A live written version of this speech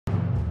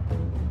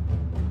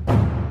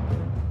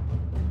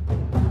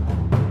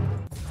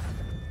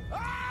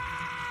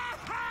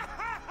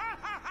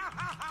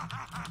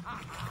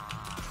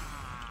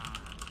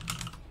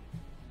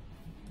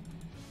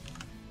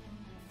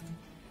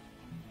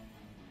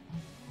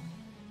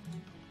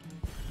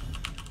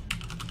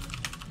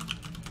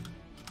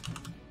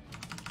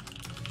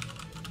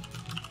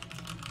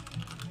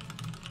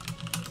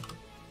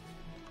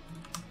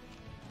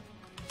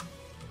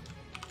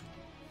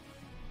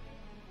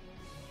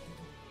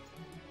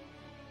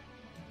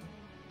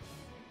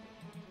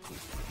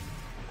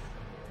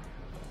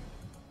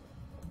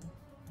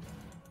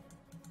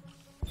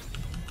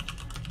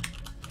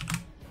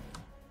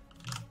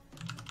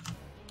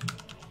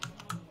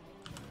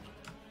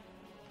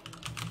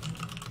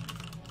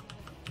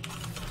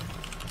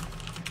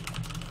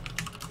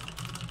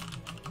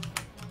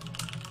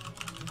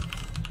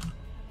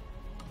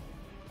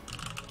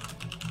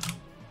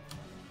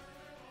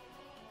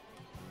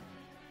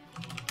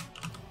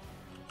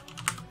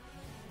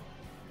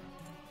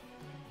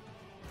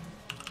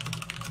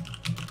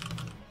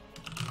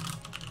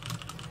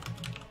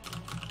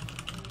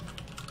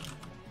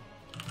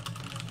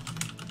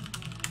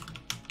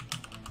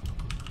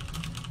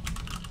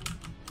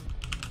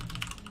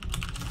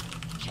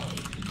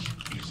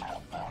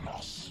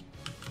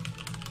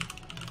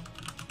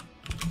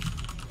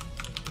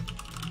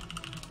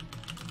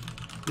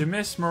You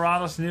missed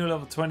Murata's new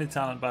level 20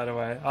 talent, by the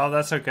way. Oh,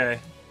 that's okay.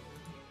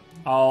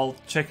 I'll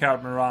check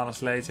out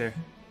Murata's later.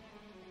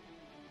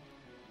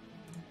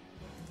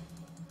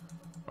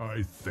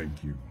 I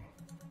thank you.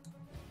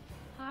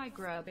 Hi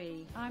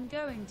Grubby, I'm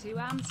going to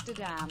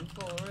Amsterdam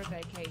for a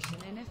vacation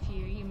in a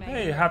few. You may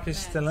Hey, happy recommend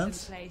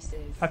Pestilence. some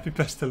places Happy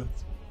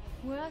Pestilence.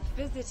 worth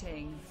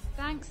visiting.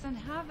 Thanks and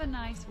have a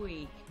nice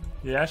week.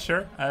 Yeah,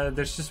 sure.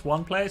 There's just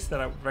one place that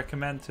I would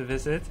recommend to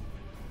visit.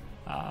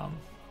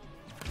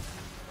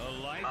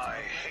 My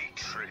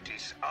hatred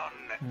is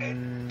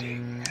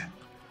unending.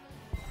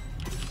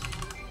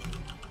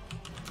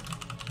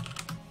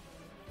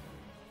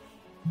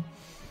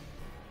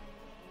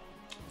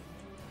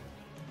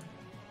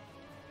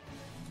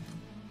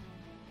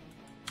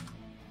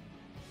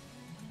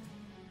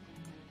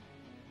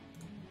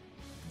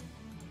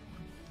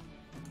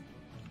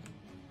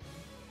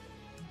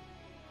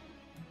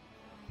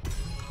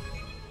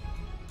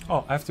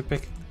 Oh, I have to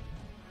pick.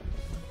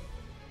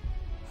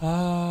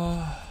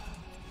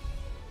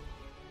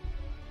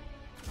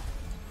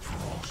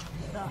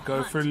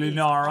 Go for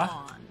Lunara.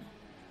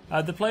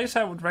 The place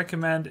I would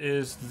recommend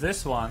is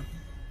this one.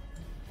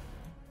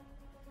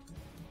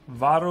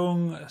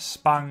 Warung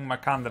Spang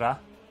Makandra.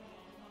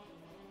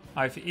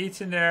 I've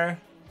eaten there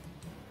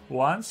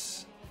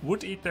once.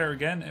 Would eat there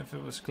again if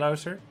it was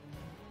closer.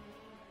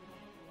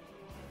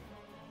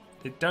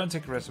 They don't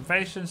take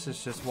reservations,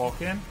 it's just walk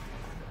in.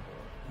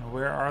 And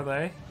where are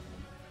they?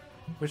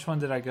 Which one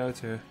did I go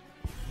to?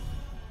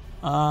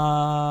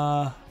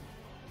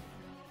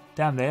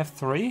 Damn, they have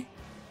 3?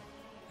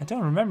 I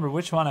don't remember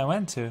which one I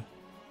went to.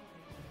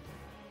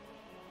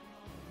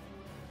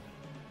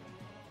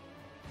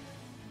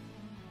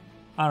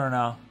 I don't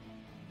know.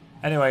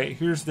 Anyway,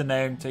 here's the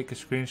name. Take a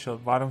screenshot.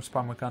 Warung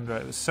Spamakandra.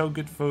 It was so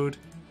good food.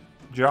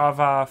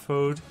 Java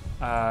food.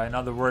 In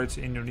other words,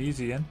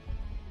 Indonesian.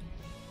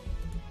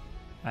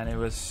 And it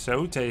was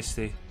so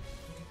tasty.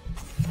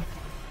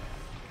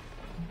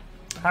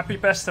 Happy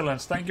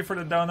Pestilence. Thank you for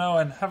the dono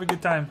and have a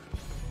good time.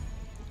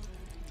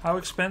 How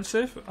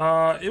expensive?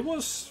 It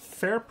was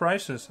fair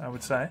prices, I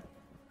would say.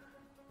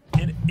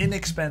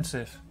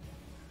 Inexpensive.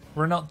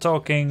 We're not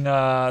talking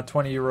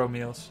 20 euro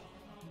meals.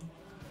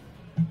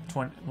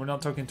 We're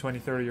not talking 20,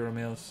 30 euro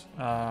meals.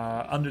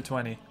 Under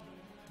 20.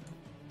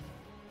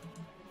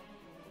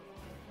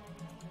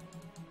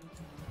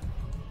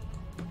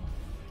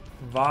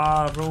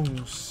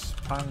 Warung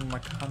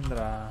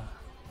Spangmakandra.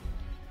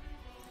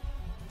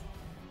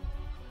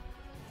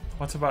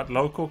 What about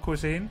local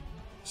cuisine?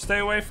 Stay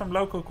away from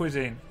local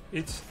cuisine.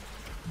 It's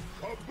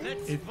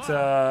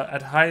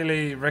at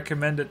highly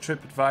recommended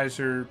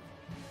TripAdvisor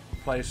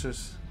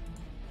places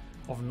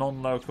of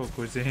non-local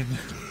cuisine.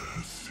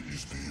 Death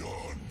is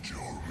beyond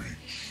your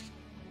reach.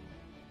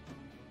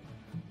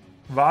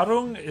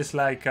 Warung is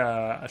like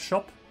a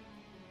shop.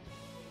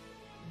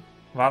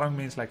 Warung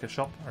means like a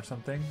shop or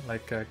something,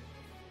 like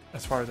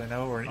as far as I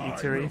know, or an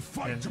eatery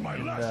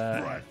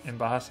in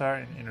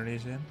Bahasa, in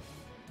Indonesian.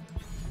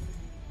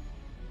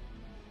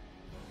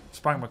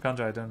 Spang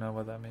Makandra, I don't know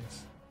what that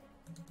means.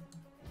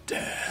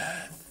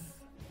 Death.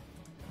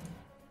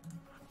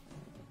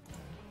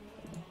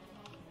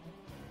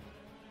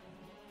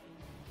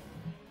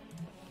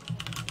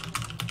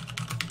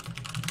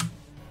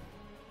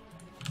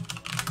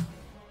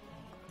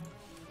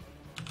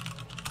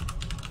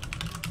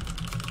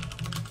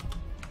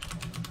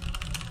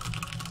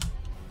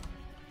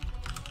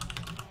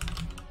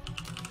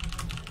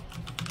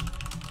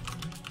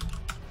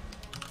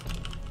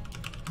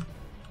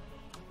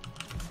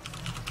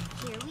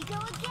 Here we go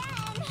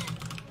again!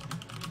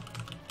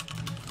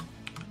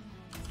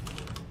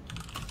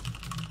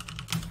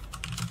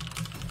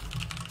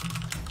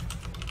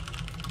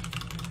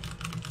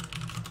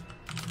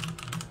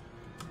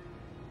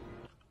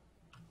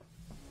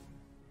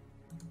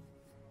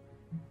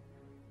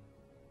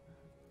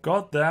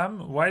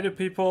 Goddamn, why do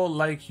people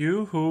like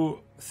you who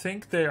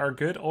think they are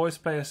good always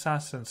play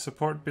assassin?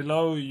 Support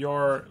below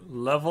your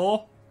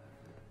level?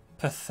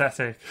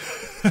 Pathetic.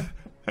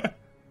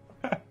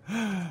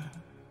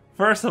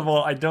 First of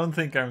all, I don't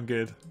think I'm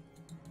good.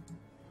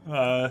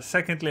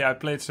 Secondly, I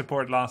played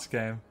support last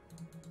game.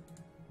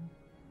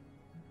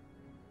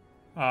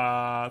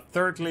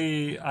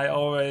 Thirdly, I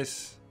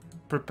always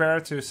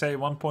prepare to say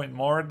 1 point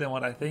more than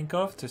what I think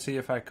of to see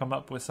if I come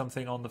up with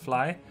something on the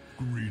fly.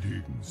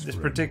 Greetings, This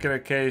friend. particular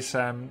case,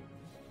 I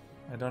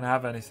don't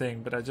have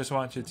anything, but I just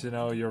want you to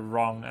know you're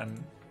wrong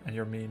and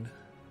you're mean.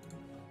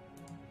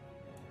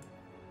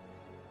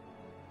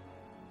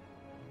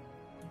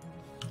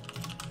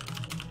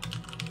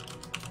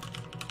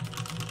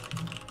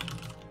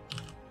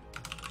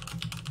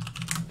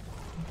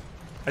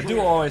 I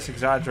do always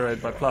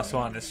exaggerate by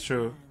 +1, it's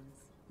true.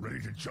 Ready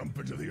to jump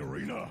into the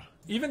arena?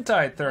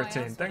 Eventide 13, Why else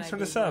would thanks I for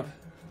the be sub.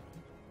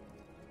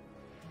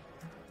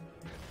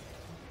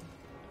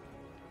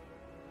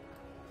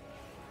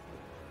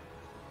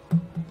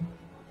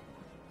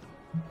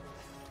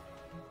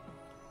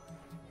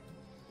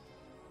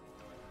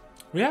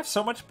 We have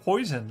so much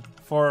poison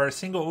for a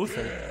single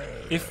Uther.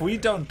 If we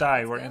don't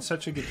die, we're in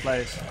such a good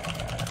place.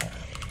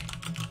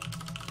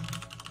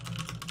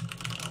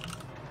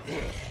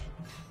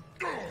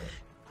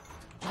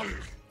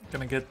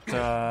 get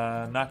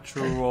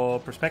natural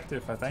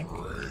perspective, I think. I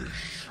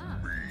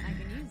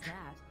can use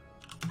that.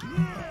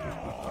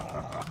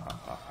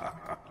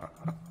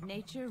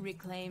 Nature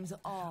reclaims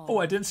all. Oh,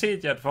 I didn't see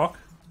it yet, Vok.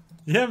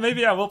 Yeah,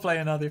 maybe I will play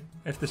another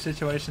if the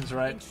situation's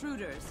right.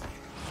 Intruders.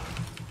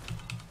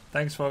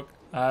 Thanks, Vok.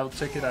 I'll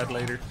check it out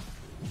later.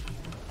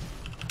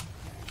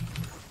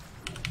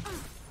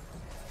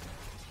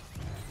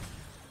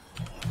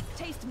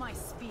 Taste my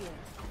spear.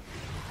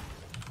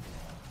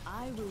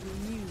 I will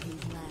renew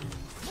these lands.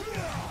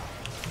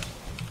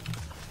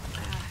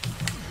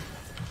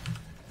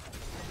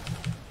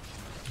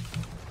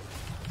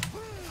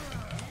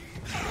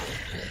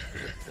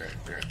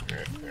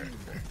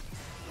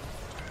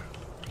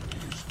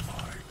 Is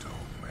my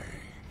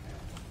domain.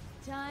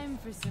 Time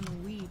for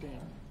some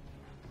weeding.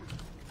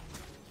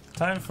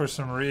 Time for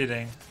some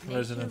reading, Nature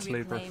Resident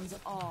Sleeper. reclaims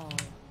all.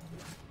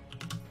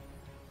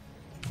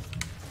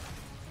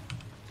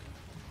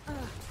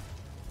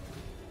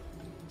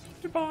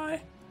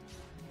 Goodbye.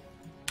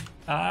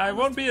 I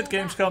won't be at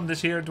Gamescom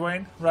this year,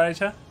 Dwayne, right?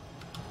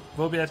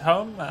 We'll be at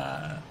home,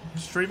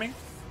 streaming.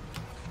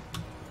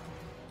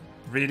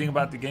 Reading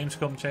about the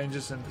Gamescom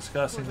changes and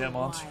discussing them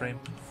on stream.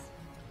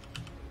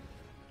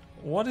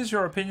 What is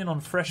your opinion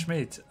on fresh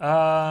meat?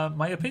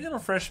 My opinion on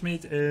fresh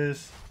meat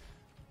is...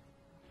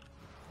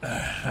 This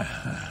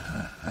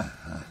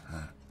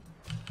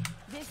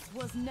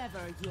was never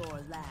your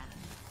land.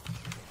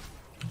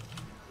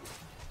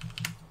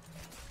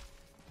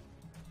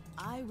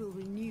 I will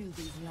renew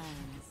these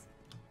lands.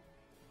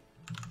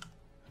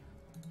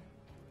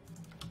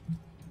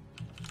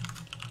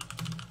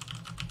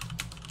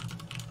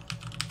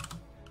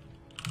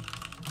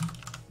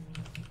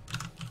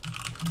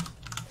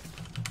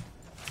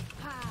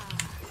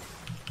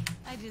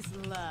 I just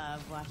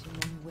love watching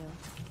them wilt.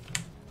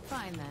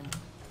 Fine then.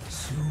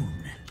 Soon,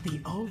 the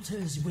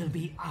altars will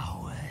be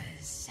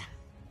ours.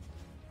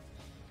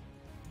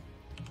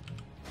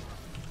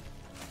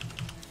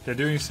 They're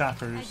doing I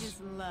sappers.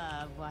 just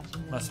love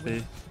watching them Must wilt.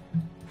 be.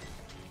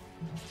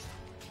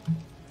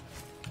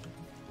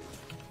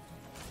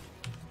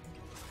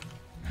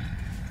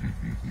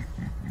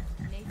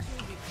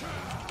 Nature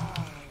reclaims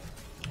all.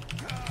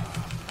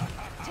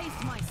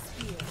 Taste my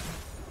spear.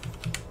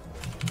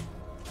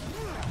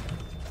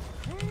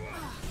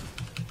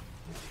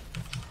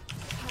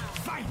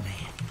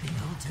 Finally, the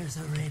altars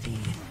are ready.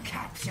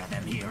 Capture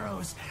them,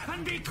 heroes,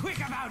 and be quick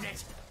about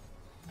it!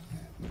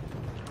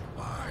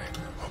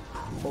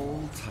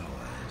 All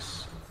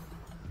towers.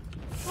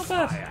 Not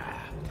bad.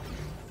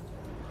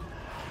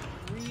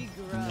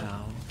 Regrow.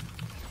 Now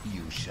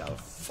you shall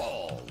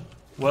fall.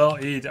 Well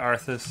eat,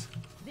 Arthas.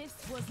 This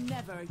was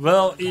never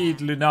Well your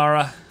eat, land.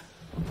 Lunara.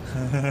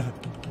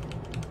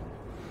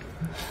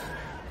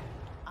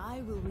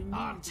 I will renew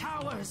Our these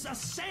towers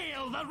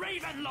assail the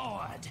Raven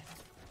Lord!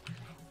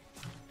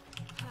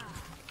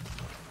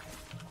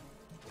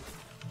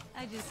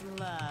 I just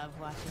love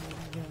watching them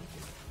go.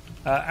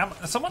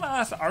 Someone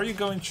asked, are you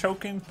going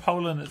choking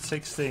Poland at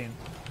 16?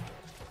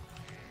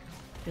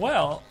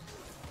 Well,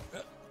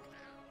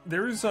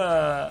 there's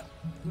a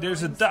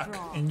duck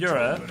in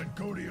Europe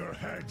Go to your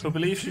head. who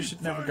believes you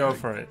should never go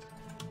for it.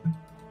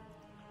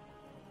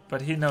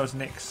 But he knows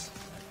Nyx.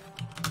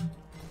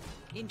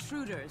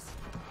 Intruders.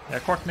 Yeah,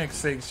 Quark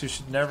Nyx thinks you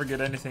should never get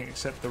anything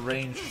except the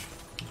range.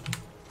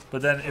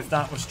 But then if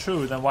that was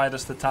true, then why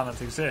does the talent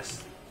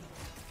exist?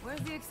 Where's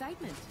the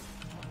excitement?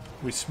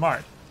 We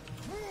smart.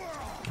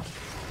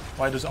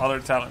 Why does other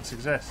talents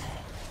exist?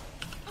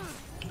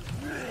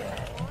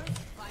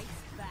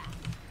 Fights back.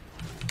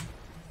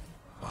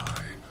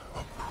 I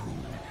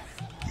approve.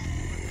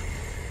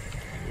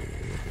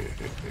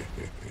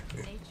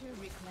 Nature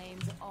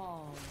reclaims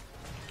all.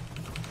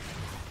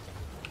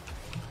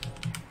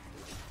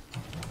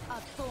 A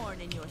thorn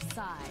in your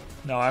side.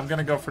 No, I'm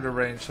gonna go for the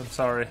range, I'm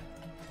sorry.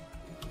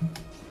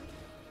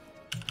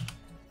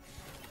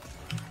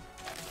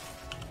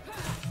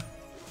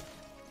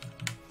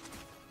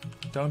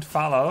 Don't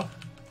follow.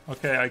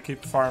 Okay, I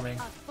keep farming.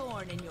 A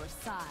thorn in your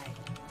side.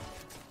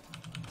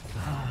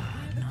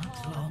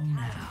 Not long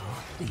now,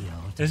 the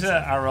altars Isn't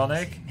it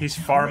ironic? He's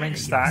farming ready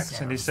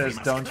stacks and he themselves. says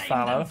We don't must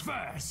claim follow.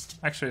 them first.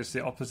 Actually, it's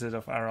the opposite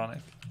of ironic.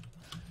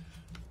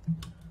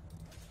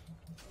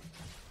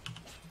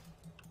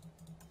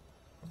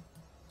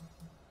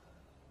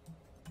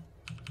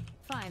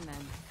 Fine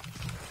then.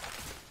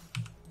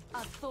 A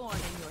thorn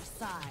in your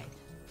side.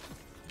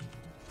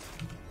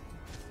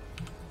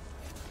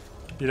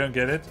 You don't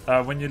get it?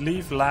 When you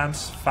leave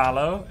lands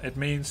fallow, it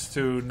means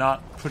to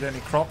not put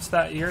any crops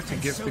that year to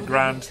give So the they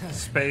ground return.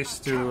 space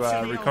to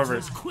Capture the recover.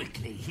 altars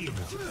quickly,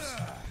 heroes.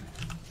 I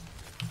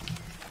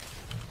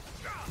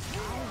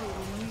will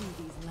renew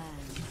these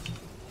lands.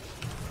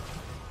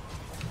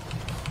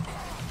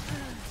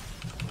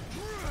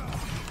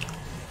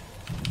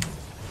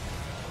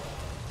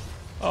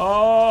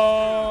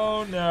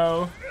 Oh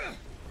no.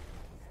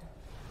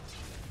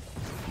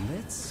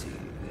 Let's see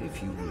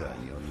if you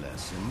learn your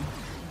lesson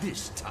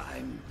this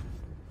time.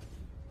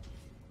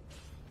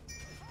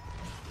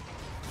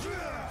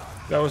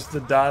 That was the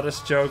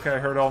daddest joke I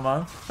heard all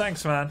month.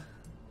 Thanks, man.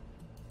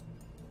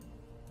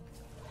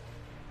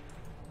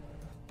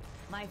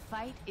 My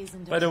fight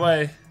isn't By the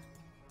way,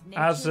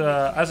 as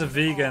a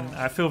vegan,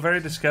 I feel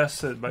very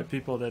disgusted by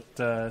people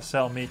that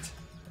sell meat.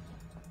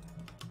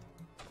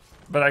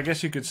 But I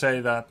guess you could say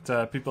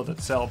that people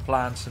that sell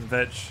plants and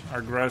veg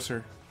are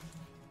grosser.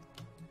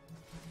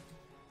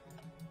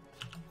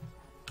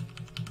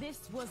 This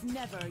was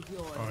never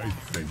yours. I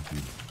thank you.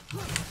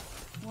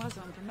 Was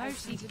on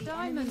promotion to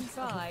Diamond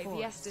 5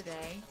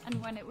 yesterday, and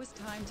when it was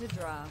time to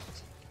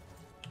draft,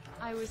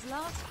 I was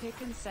last pick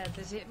and said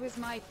that it was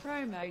my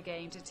promo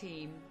game to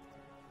team.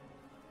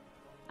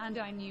 And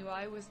I knew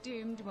I was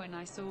doomed when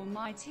I saw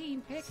my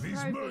team pick These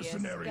Probius,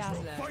 mercenaries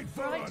will Dazzler, fight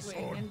for us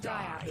Brightwing, or and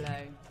die. Diablo.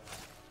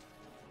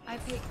 I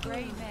picked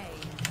Grey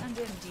Main, and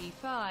in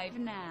D5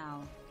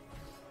 now.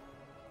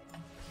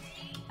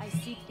 I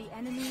seek the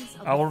enemies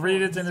of I will the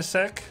read it forest. in a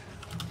sec.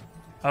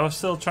 I was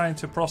still trying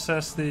to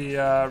process the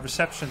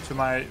reception to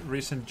my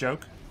recent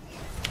joke.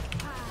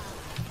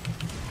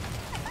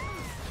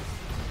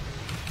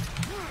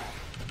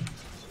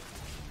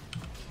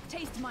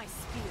 Taste my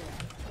spear.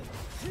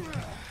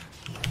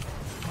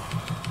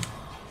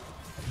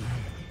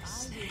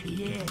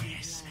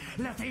 Yes,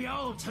 let the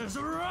altars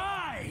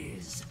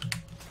rise!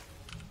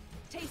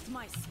 Taste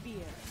my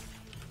spear.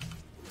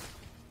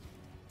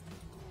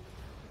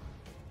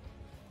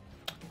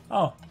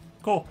 Oh,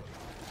 cool.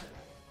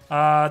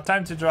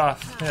 Time to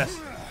draft. Yes.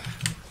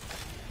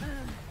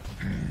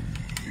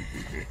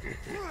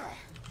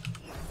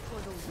 For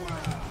the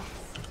world.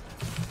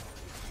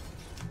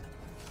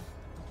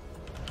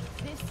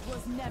 This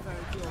was never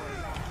your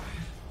land.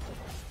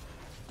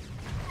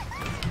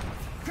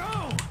 Go!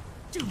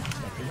 Do not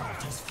let the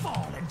altars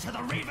fall into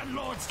the Raven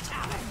Lord's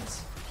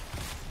talons!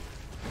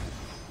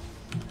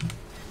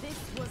 This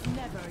was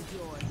never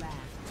your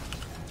land.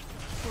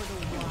 For the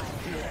wild.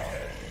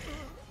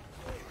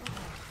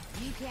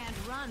 You can't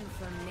run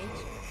from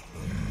nature.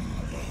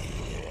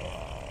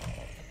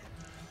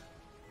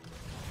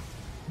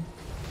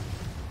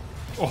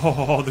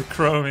 Oh, the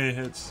Chromie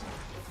hits.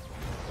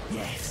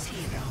 Yes,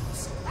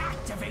 heroes,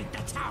 activate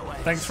the towers!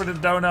 Thanks for the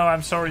dono.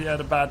 I'm sorry you had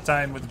a bad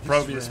time with the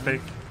Probius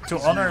pick. To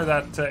honor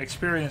that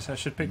experience, I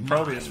should pick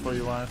Probius for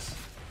you once.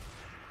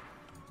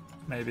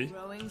 Maybe.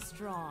 Growing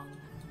strong.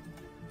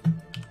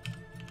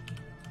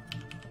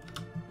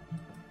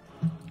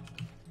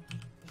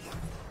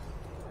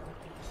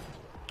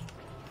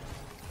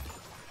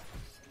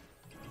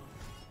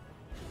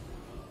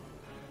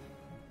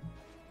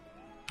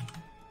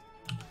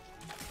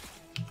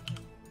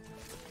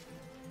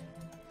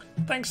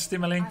 Thanks,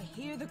 Stimuling. I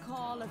hear the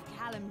call of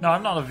Callum. No,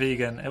 I'm not a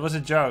vegan. It was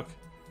a joke.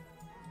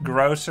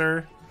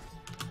 Grosser.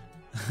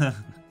 The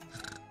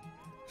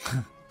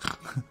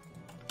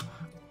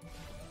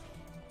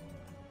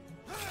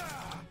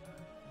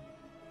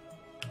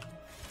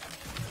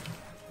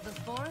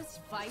forest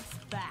fights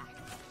back.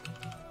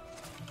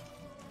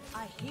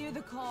 I hear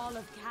the call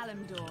of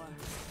Kalimdor.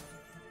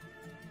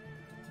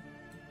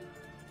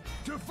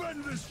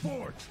 Defend this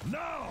fort,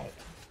 now!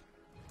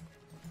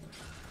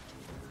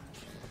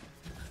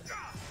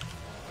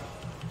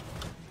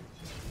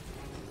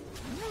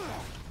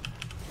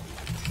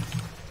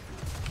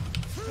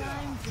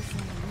 Time for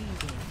some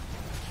reading.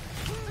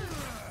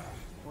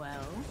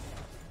 Well,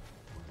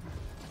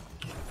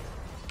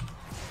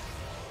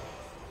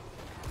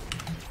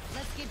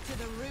 let's get to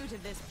the root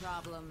of this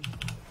problem.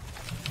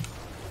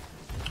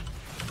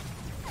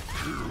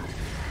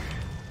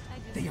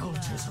 The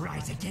altars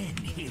rise again,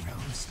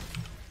 heroes.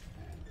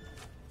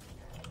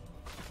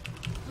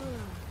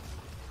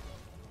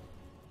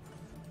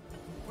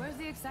 Where's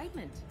the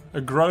excitement?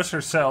 A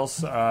grocer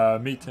sells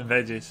meat and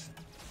veggies.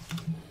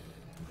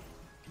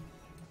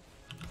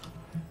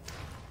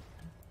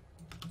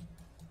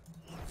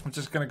 I'm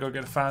just gonna go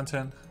get a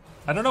fountain.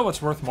 I don't know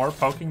what's worth more,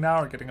 poking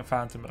now or getting a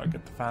fountain, but I'll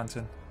get the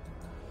fountain.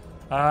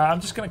 I'm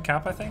just gonna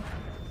cap, I think.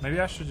 Maybe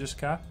I should just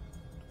cap.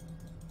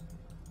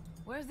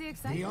 Where's the The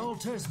excitement?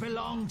 altars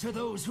belong to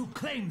those who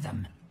claim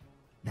them.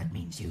 That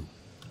means you.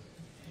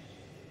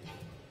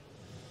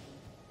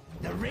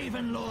 The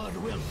Raven Lord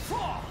will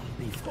fall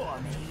before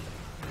me.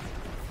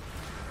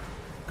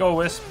 Go,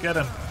 Wisp, get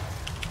him.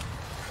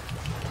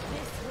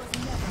 This was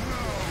never.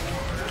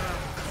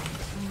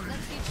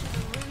 Let's get to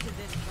the root of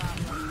this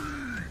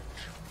problem.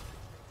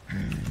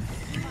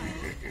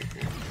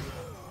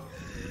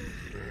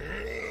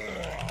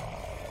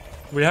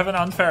 We have an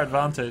unfair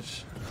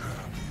advantage.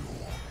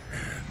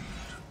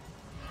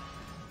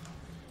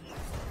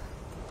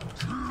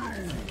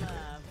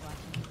 Love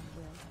watching it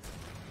wilt.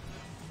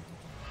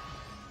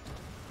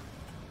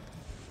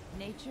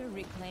 Nature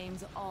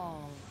reclaims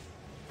all.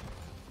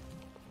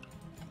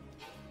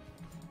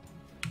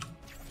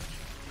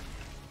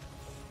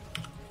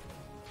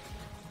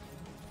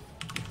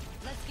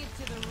 Let's get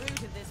to the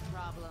root of this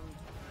problem.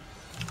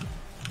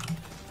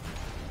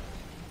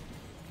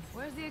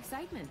 Where's the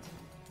excitement?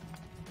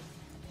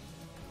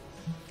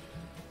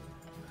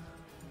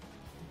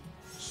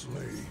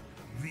 Slay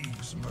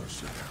these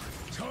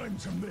mercenaries. Time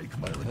to make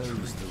my Oppose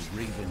retreat. the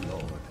Raven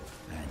Lord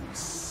and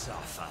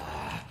suffer.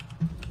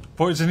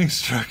 Poisoning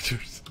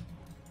structures.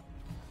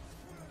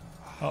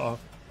 Uh-oh.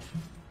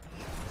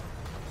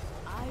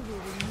 I will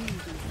renew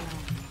these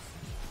lands.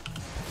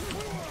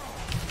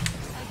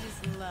 I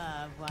just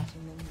love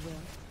watching them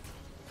wilt.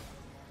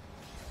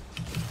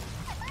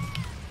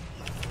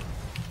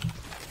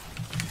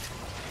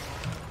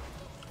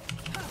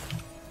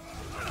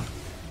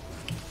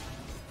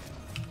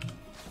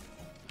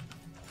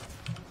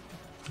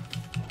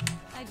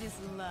 I just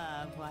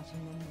love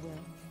watching them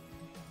wilt.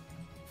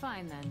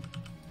 Fine then.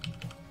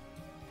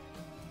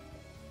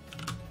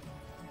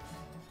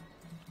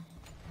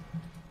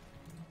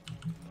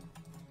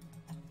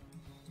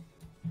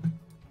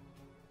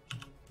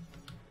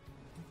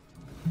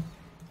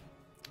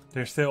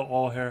 They're still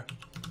all here.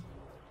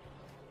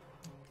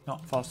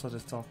 Not fast at the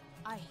top.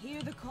 I hear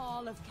the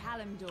call of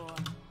Kalimdor.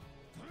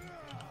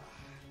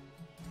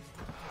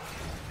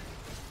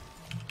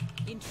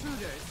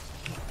 Intruders.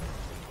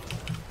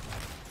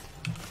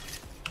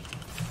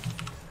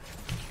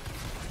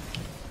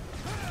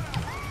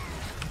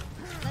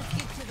 Let's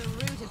get to the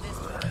root of this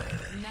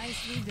problem.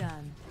 Nicely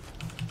done.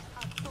 A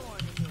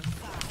thorn in your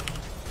side.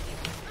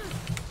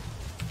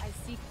 I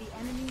seek the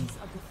enemies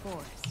of the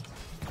forest.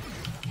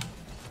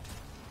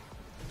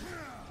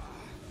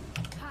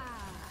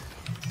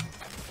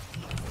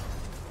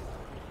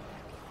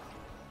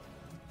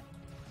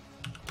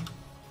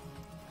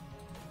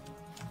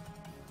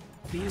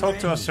 Talk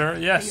to us, sir.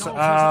 Yes,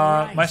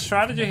 my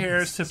strategy here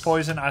is to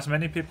poison as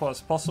many people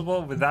as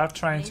possible without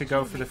trying to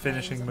go for the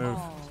finishing move.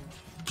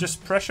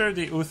 Just pressure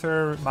the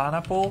Uther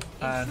mana pool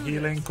and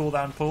healing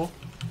cooldown pool,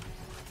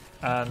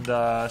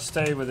 and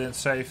stay within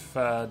safe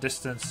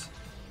distance.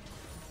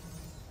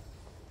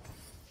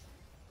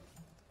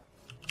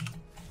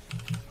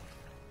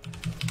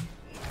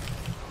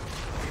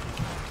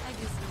 I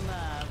just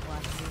love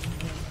watching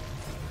them.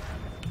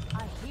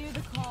 I hear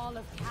the call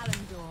of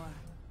Kalimdor.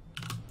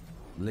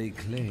 Lay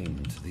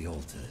claim to the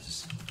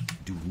altars.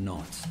 Do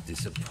not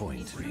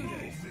disappoint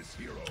me. This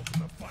hero for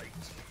the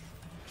fight.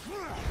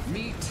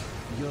 Meet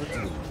your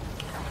doom,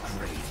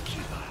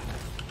 Gravekeeper.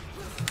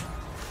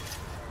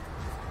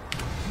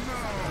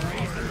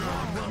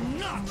 Ravenlord will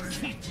not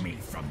keep me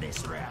from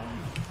this realm.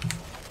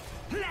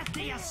 Let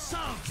the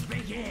assault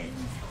begin.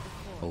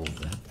 All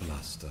that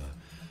bluster,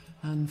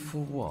 and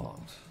for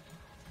what?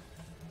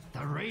 The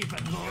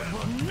Ravenlord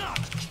will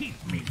not keep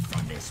me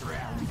from this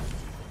realm.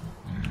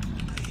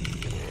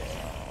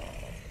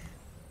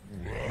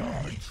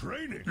 You've been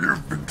training.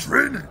 You've been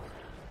training.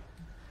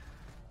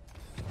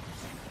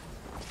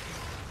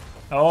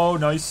 Oh,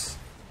 nice.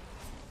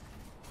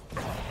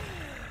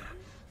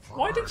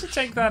 Why did you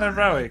take that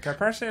heroic? I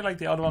personally like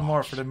the other one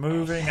more for the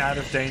moving out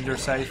of danger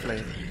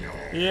safely.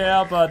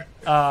 Yeah, but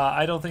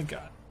I don't think.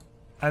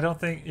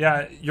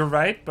 Yeah, you're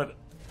right, but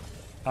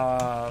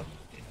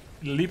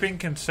leaping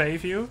can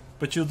save you,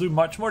 but you'll do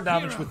much more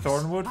damage with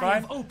Thornwood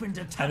Vine,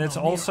 and it's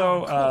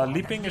also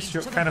leaping is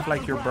your kind of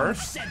like your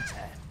burst.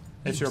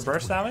 It's your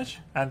burst damage,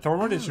 and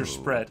Thornwood is your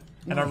spread.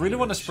 And I really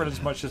want to spread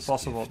as much as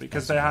possible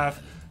because they have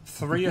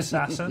 3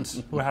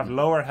 assassins who have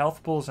lower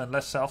health pools and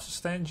less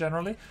self-sustain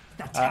generally,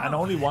 and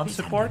only 1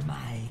 support,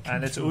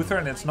 and it's Uther,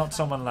 and it's not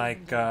someone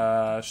like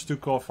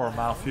Stukov or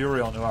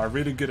Malfurion who are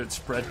really good at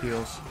spread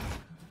heals.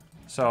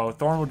 So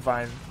Thornwood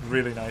Vine,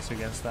 really nice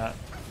against that.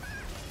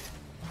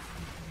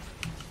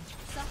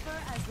 Suffer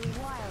as the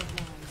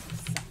wildlands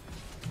suffer.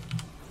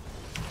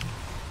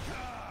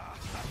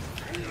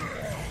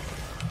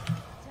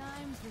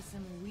 Time for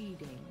some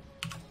weeding.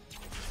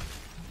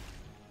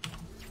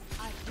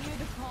 I hear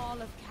the call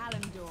of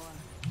Kalimdor.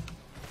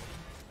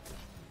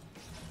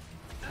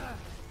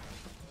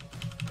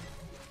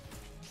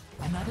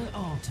 Another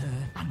altar,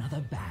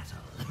 another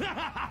battle.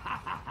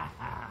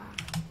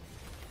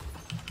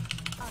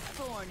 A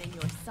thorn in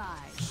your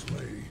side.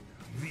 Slay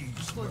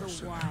these For the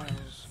mercenaries.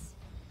 wilds.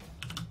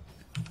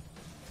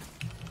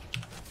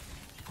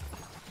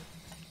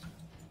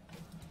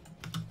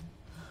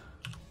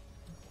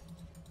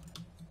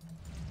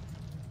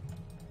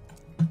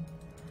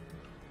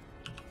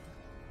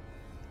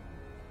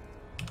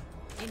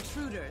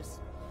 Intruders.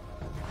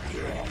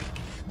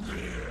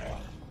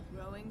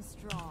 Growing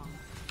strong.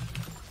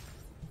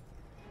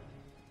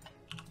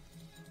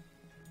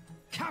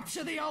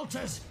 Capture the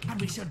altars, and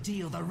we shall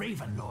deal the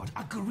Ravenlord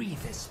a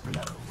grievous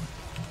blow.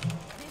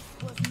 This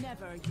was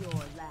never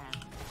your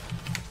land.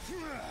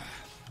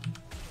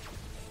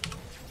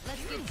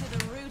 Let's get to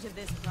the root of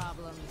this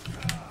problem.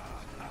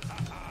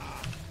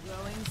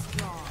 Growing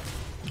strong.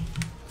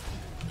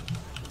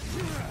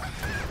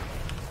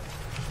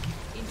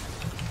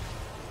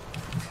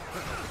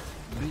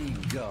 Be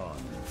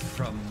gone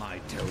from my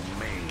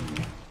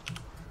domain.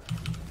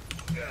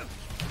 Now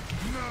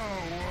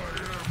I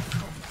am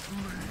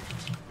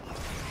complete.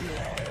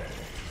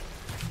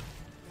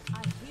 I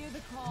hear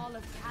the call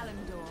of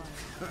Kalimdor.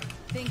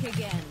 Think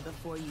again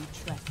before you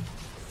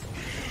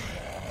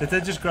trespass. Did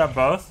they just grab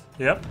both?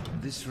 Yep.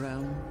 This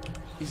realm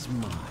is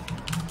mine,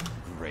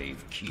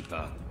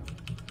 Gravekeeper.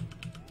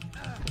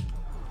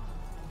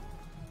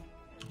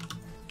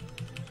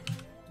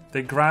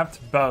 They grabbed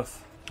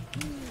both.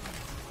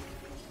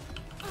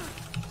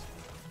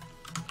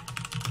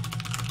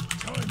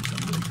 Time to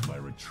make my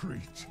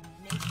retreat.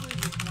 Nature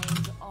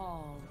reclaims all.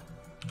 all.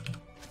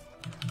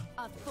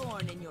 A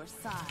thorn in your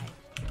side.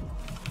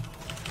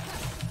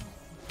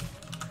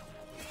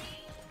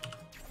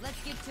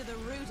 Let's get to the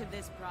root of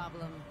this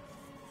problem.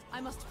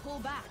 I must pull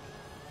back.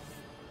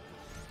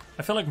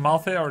 I feel like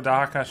Malthe or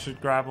Dahaka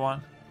should grab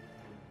one.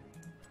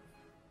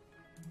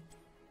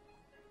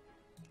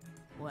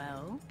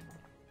 Well?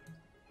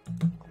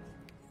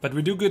 But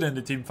we do good in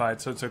the team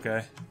fight, so it's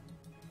okay.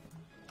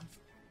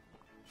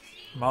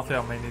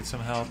 Malthe may need some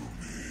help.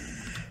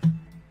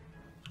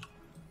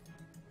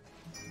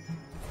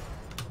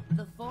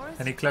 The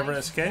forest Any clever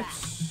fights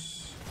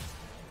escapes?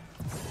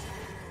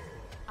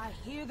 back. I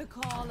hear the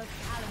call of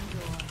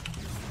Kalimdor.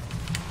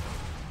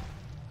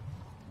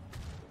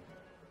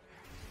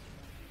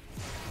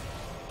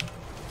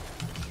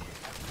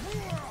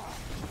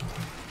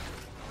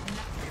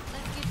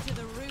 Let's get to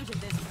the root of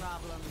this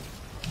problem.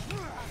 A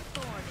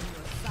thorn in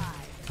your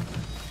side.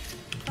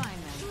 Find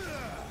them.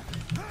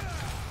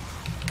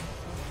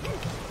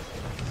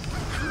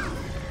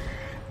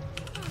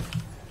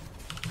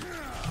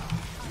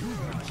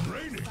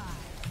 Training.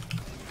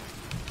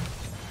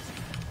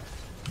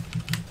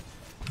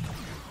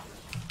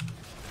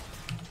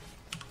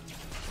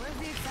 Where's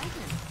the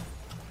excitement?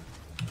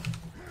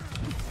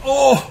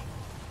 Oh!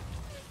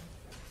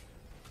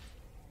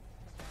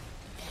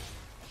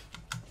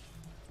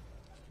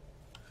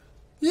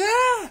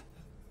 Yeah!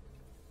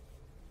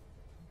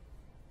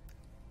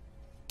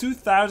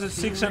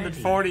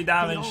 2,640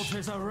 damage. The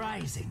altars are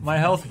rising. My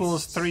health pool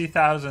is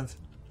 3,000.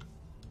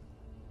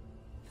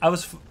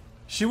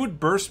 She would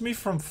burst me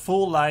from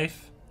full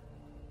life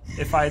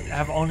if I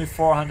have only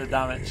 400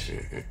 damage.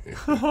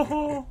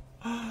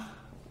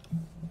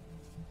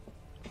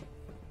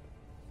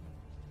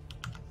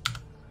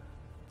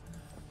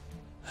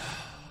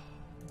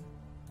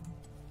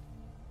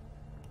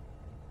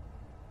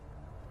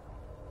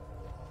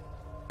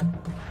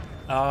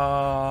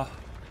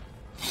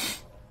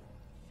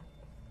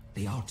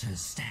 The altars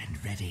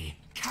stand ready.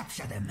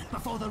 Capture them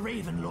before the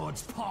Raven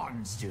Lord's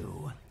pawns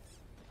do.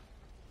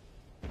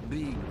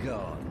 Be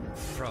gone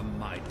from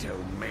my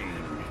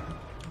domain.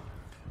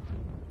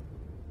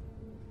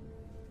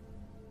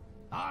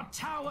 Our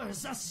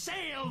towers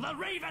assail the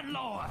Raven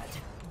Lord!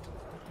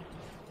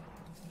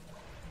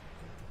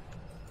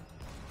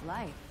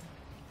 Life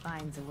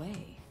finds a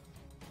way.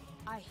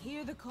 I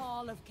hear the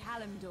call of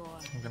Kalimdor.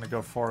 I'm gonna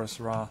go Forest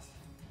Wrath.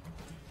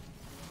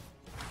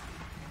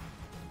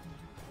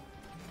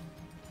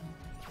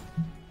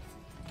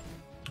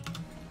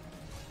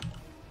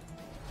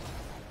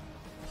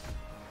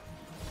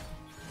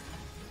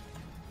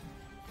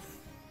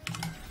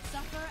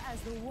 Suffer as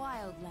the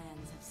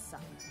wildlands have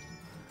suffered.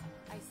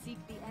 I seek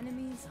the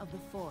enemies of the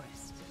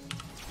forest.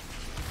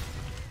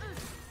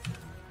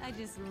 I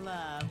just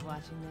love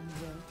watching them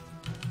joke.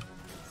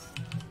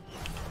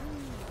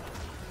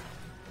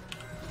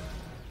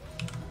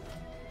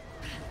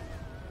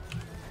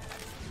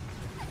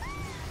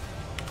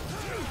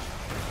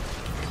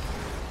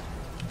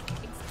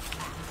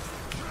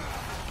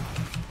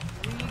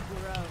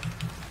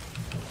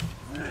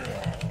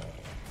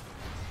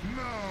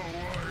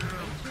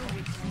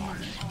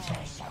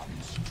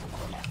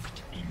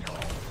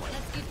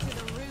 Let's get to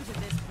the root of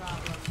this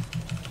problem.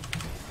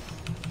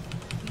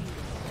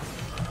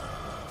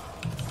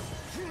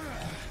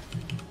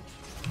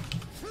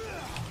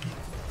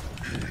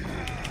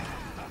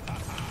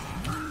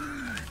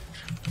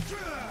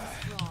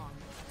 Strong.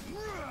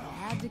 I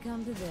had to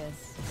come to this.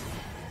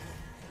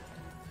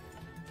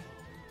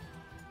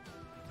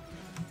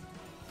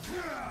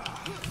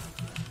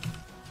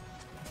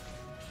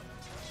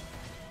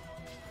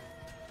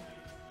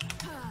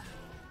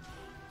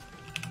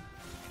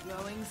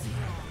 Growing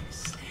strong.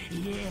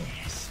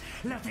 Yes,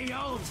 let the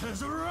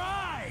altars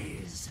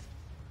rise!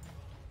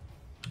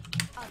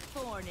 A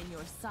thorn in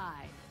your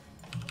side.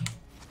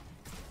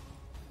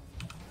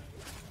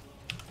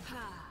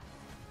 Ha.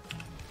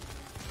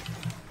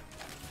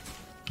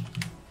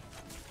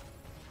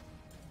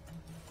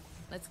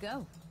 Let's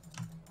go.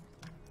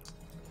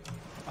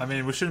 I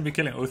mean, we shouldn't be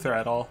killing Uther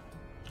at all.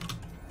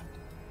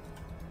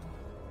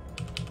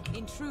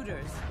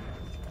 Intruders.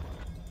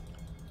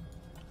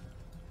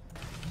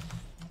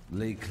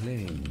 Lay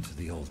claim to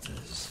the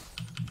altars.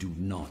 Do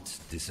not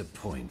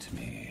disappoint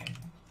me.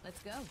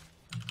 Let's go.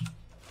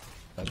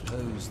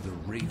 Oppose the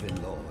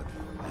Raven Lord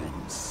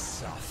and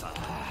suffer.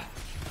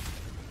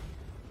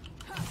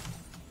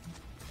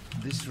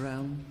 This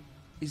realm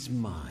is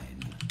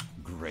mine,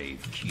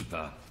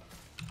 Gravekeeper.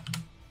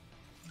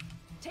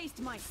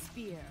 Taste my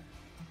spear.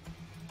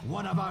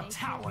 One of our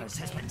towers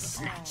has been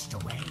snatched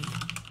away.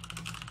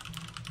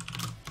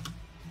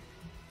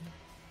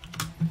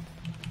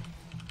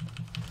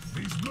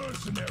 These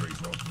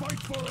mercenaries will fight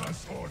for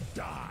us or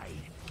die.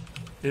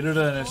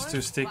 Illudan is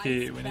too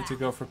sticky. We need to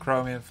go for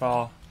Chromie and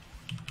Fall.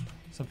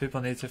 Some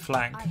people need to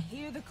flank. I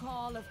hear the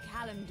call of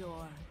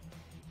Kalimdor.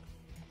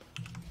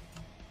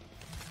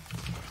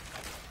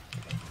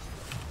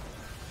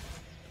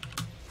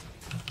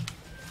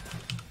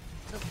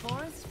 The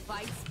forest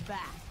fights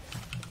back.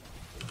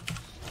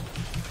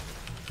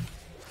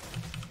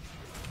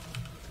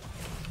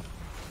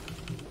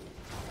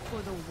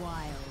 the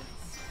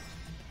wilds.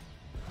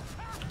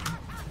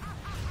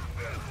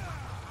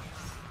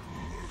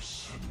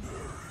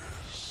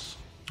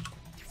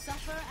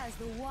 Suffer as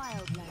the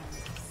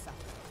wildlands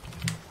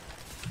suffer.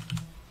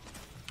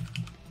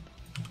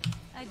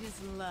 I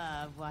just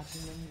love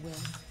watching them whip.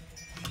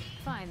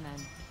 Fine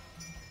then.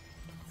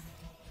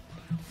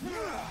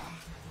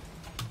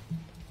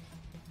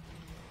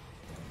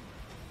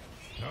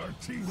 Our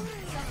team.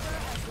 Suffer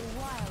as the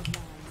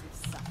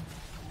wildlands suffer.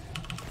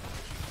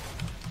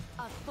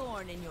 A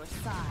thorn in your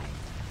side.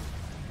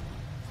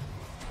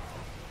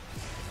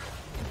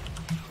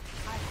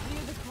 I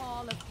hear the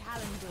call of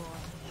Kalimdor.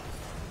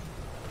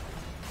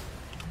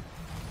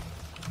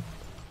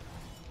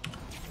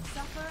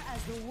 Suffer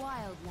as the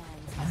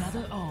wildlands.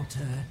 Another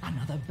altar,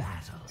 another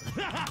battle.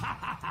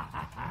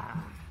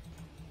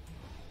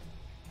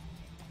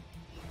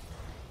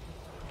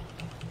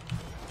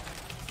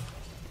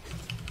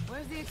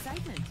 Where's the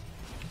excitement?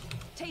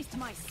 Taste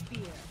my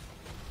spear.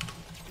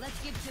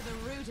 Let's get to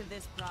the root of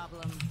this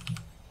problem.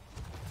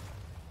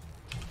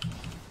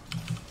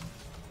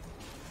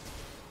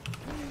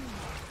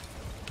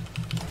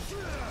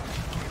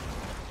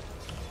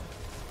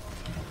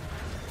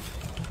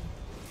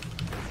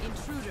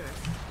 Intruders.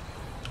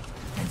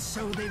 And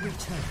so they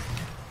return.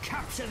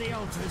 Capture the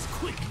altars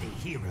quickly,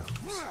 heroes.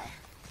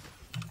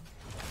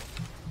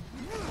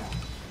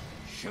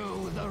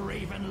 Show the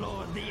Raven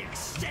Lord the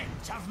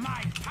extent of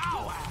my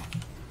power.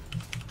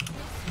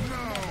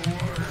 Now I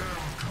am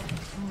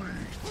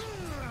complete.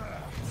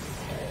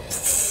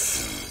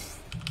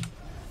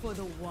 For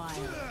the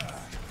wild.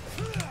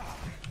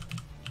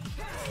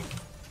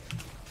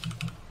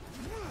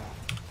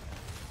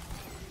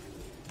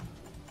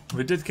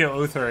 We did kill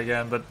Uther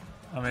again, but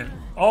I mean,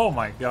 oh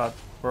my god,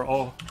 we're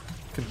all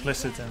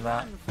complicit in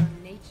that. Run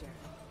from nature.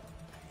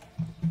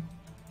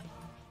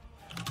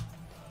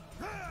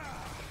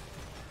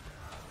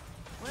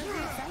 Where's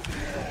the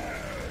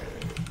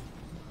excitement?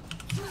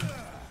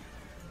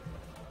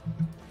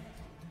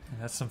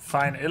 That's some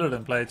fine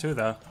Illidan play too,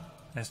 though.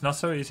 It's not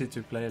so easy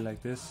to play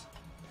like this.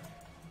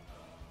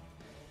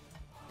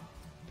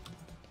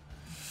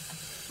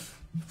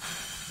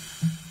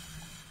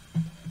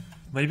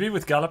 Maybe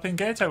with Galloping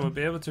Gate I would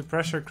be able to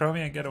pressure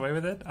Chromie and get away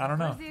with it. I don't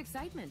know. Where's the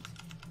excitement?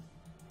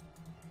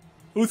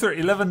 Uther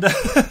 11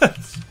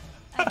 deaths.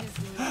 I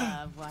just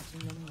love watching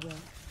them whip.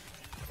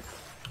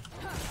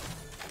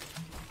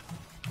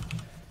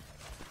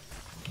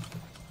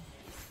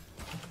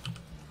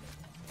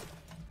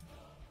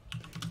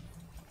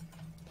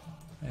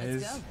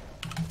 He's Let's go.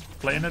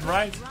 playing it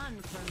right. Run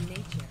from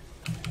nature.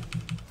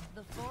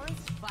 The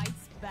forest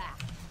fights back.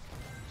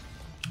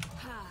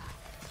 Ha.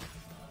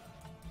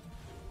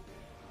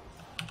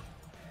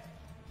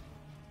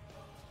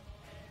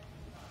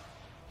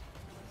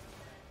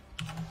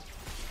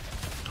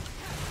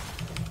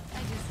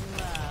 I just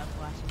love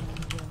watching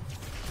them whip.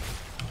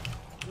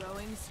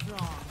 Growing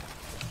strong.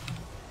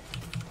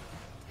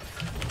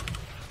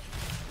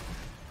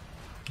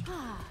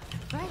 Ah,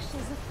 fresh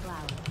as a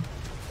flower.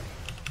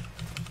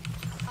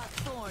 A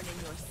thorn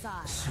in your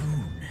side.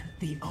 Soon,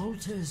 the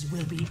altars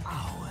will be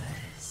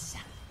ours.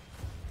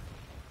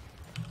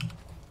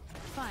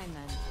 Fine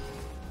then.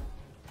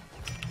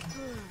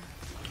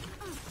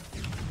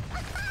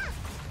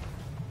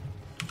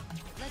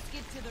 Let's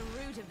get to the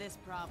root of this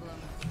problem.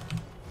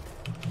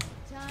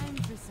 Time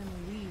for some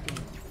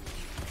weeding.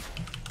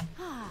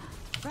 Ah,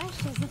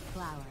 fresh as a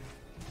flower.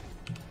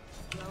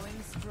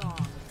 Growing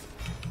strong.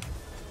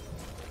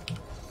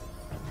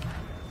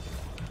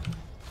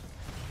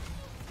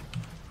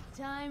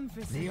 Time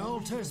for some The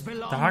altars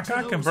belong The to Haka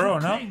those can burrow, who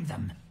no? claim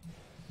them.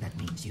 That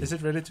means you. Is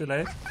it really too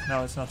late?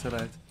 No, it's not too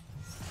late.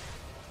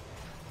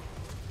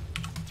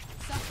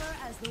 Suffer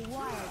as the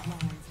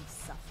wildlands have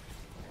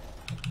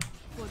suffered.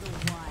 For the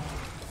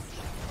wilds.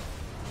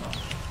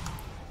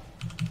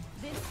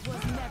 This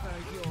was never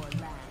your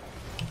land.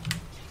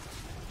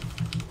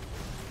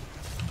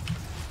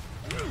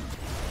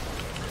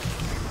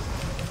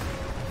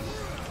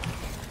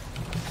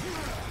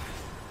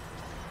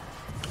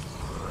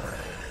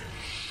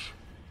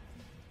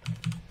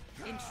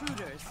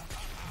 Intruders,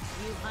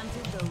 you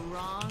hunted the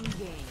wrong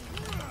game.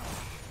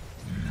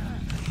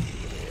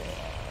 Nature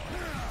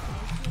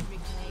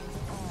reclaims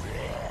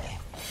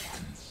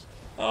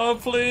all. Oh,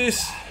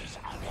 please.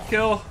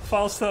 Kill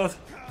Falstad.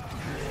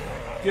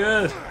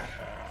 Good.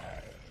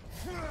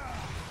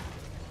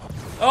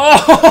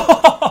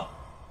 Oh!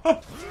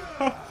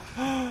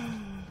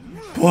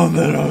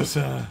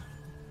 Ponderosa.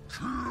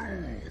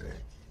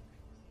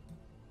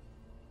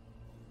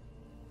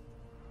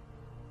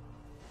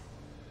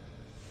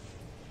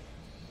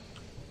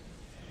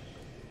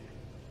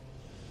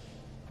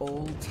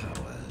 All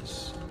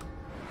towers.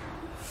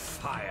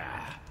 Fire.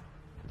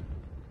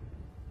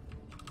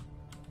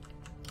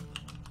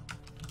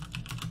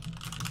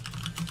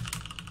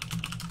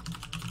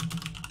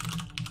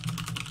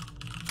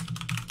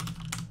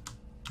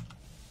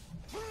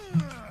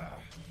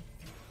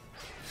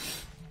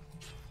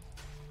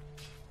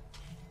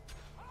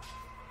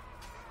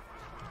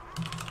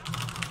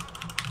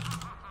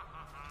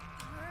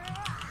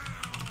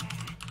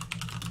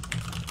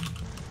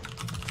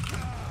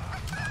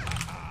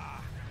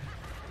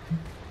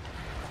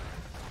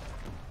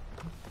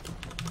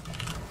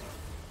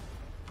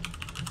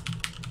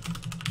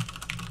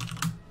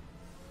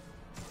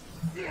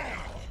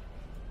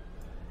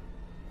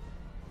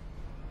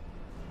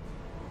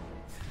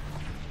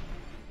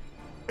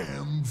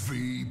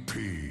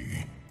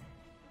 MVP.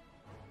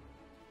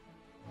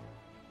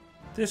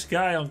 This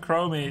guy on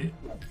Chromie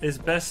is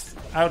best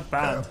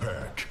outbanned.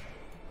 Epic.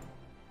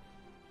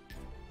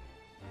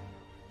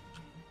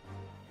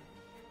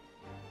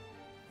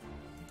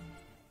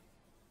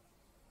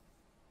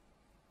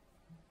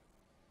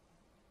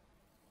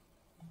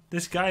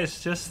 This guy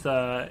is just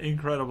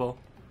incredible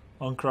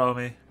on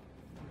Chromie.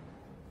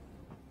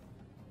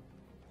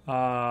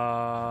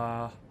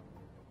 But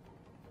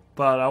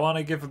I want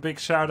to give a big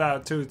shout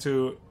out too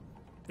to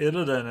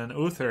Illidan and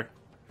Uther,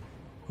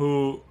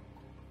 who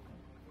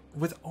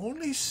with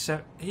only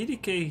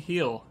 80k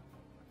heal.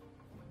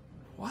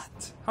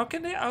 What? How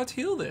can they out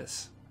heal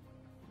this?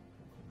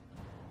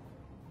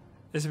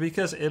 Is it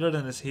because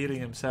Illidan is healing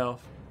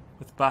himself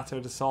with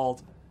Battered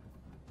Assault,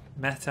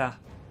 Meta,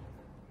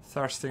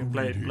 Thirsting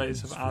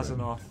Blades of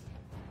Azeroth?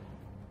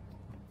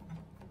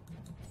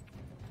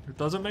 It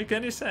doesn't make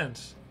any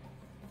sense.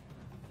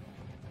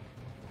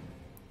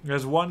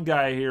 There's one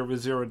guy here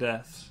with 0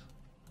 deaths,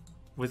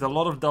 with a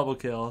lot of double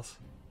kills,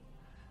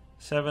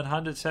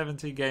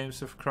 770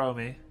 games of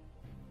Chromie.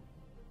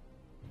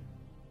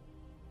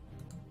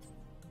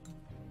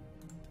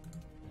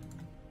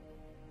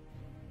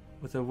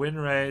 With a win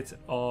rate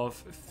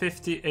of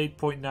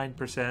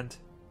 58.9%.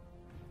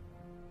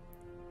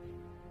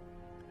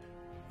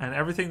 And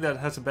everything that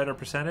has a better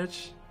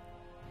percentage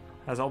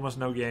has almost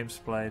no games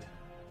played.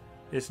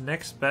 His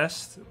next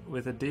best,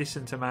 with a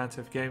decent amount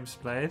of games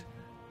played,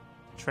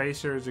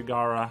 Tracer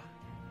Zagara.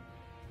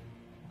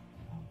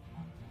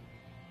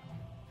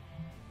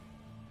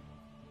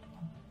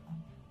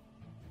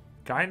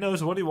 Guy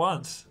knows what he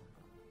wants.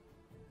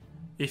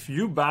 If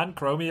you ban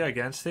Chromie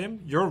against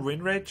him, your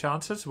win rate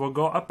chances will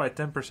go up by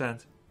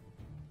 10%.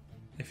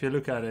 If you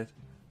look at it.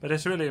 But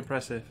it's really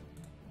impressive.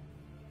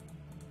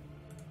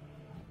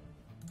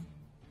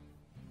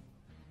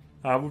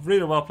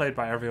 Really well played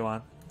by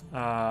everyone.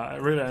 I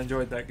really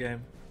enjoyed that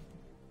game.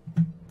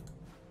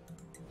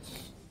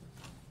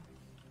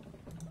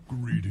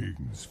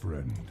 Greetings,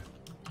 friend.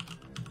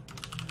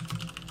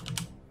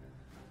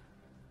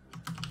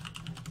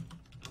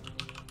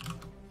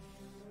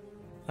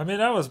 I mean,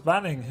 I was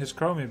banning his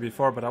Chromie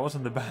before, but I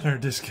wasn't the banner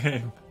this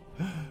game.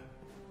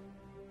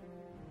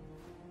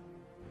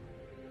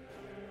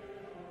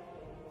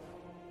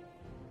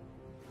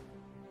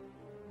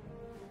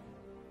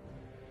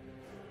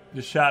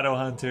 The Shadow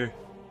Hunter.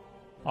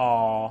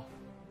 Aww.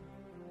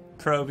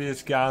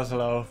 Probius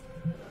Gazlo.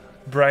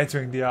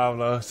 Brightwing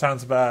Diablo.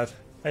 Sounds bad.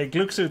 Hey,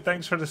 Gluxu,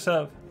 thanks for the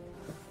sub.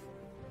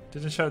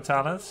 Didn't show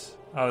talents?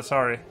 Oh,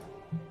 sorry.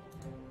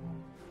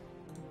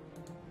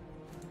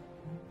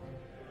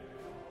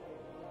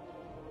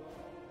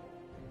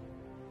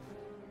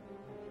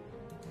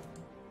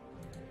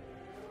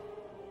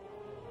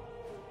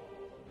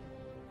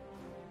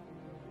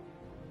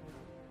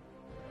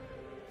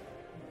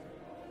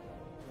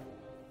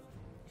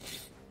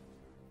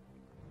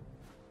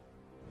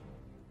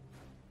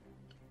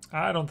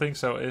 I don't think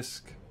so,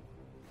 Isk.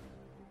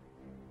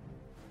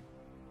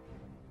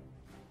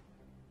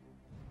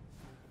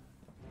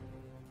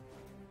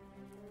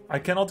 I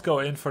cannot go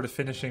in for the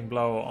finishing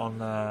blow on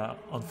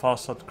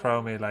Fastshot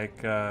Chromie,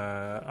 like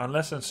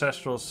unless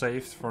Ancestral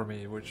saved for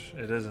me, which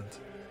it isn't.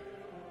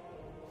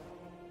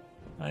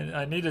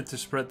 I needed to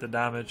spread the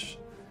damage.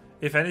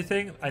 If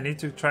anything, I need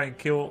to try and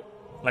kill,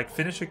 like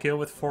finish a kill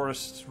with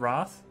Forest's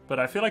Wrath, but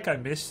I feel like I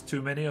missed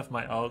too many of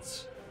my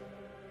ults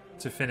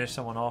to finish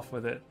someone off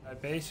with it. I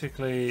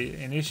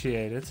basically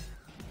initiated.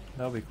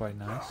 That'll be quite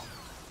nice.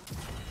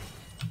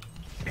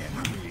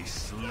 Enemy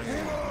slain.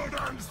 Blood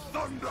and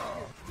thunder.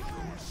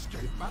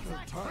 Escape battle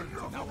turn.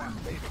 Now I'm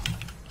baby.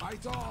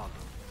 Fight on.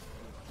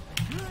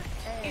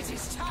 It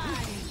is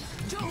time.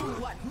 Do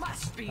what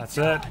must be That's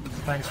done. it.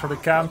 Thanks for the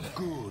camp.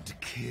 Good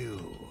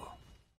kill.